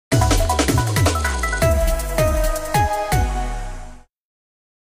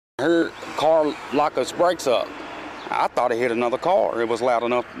Her car locked its brakes up. I thought it hit another car. It was loud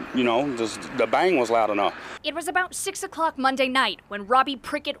enough, you know, just the bang was loud enough. It was about 6 o'clock Monday night when Robbie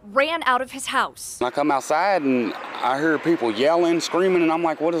Prickett ran out of his house. I come outside and I heard people yelling, screaming, and I'm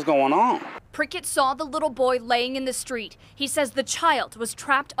like, what is going on? Prickett saw the little boy laying in the street. He says the child was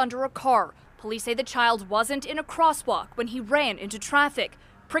trapped under a car. Police say the child wasn't in a crosswalk when he ran into traffic.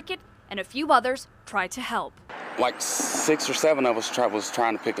 Prickett and a few others tried to help. Like 6 or 7 of us was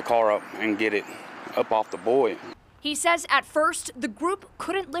trying to pick the car up and get it up off the boy. He says at first the group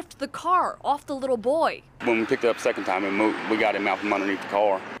couldn't lift the car off the little boy. When we picked it up second time, it moved. We got him out from underneath the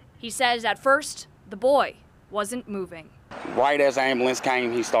car. He says at first the boy wasn't moving. Right as the ambulance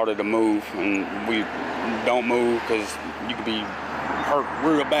came, he started to move, and we don't move because you could be hurt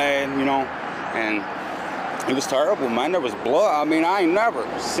real bad, you know, and it was terrible, man. There was blood. I mean, I ain't never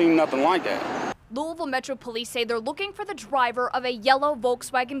seen nothing like that. Louisville Metro Police say they're looking for the driver of a yellow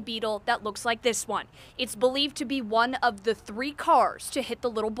Volkswagen Beetle that looks like this one. It's believed to be one of the 3 cars to hit the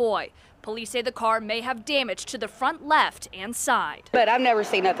little boy. Police say the car may have damage to the front left and side. But I've never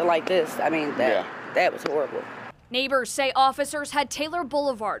seen nothing like this. I mean, that was horrible. Neighbors say officers had Taylor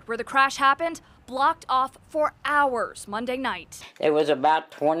Boulevard, where the crash happened, blocked off for hours Monday night. There was about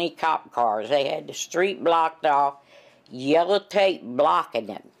 20 cop cars. They had the street blocked off, yellow tape blocking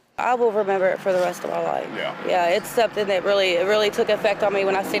it. I will remember it for the rest of my life. Yeah, it's something that really took effect on me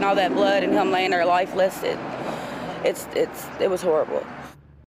when I seen all that blood and him laying there lifeless. It was horrible.